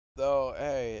Though,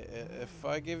 hey, if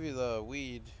I give you the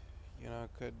weed,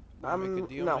 could we make a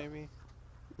deal No, maybe?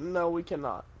 no, we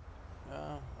cannot.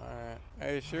 Oh, alright.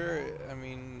 Are you sure? I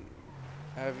mean,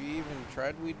 have you even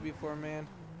tried weed before, man?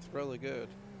 It's really good.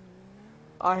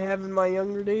 I have in my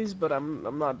younger days, but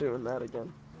I'm not doing that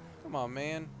again. Come on,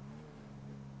 man.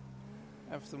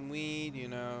 Have some weed,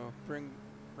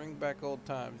 bring back old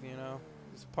times.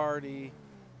 Just party,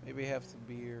 maybe have some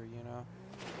beer.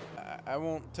 I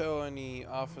won't tell any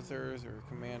officers or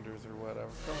commanders or whatever.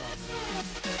 Come on, man.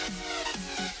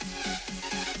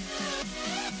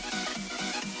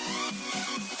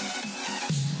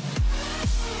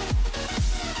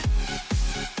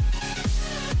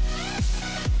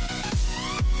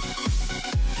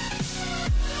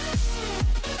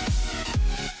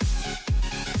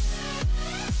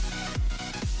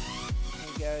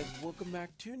 Hey guys, welcome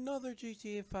back to another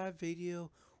GTA 5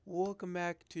 video. Welcome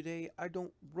back. Today, I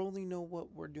don't really know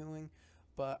what we're doing,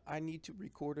 but I need to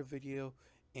record a video,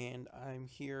 and I'm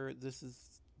here. This is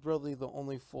really the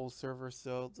only full server,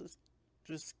 so let's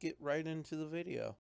just get right into the video.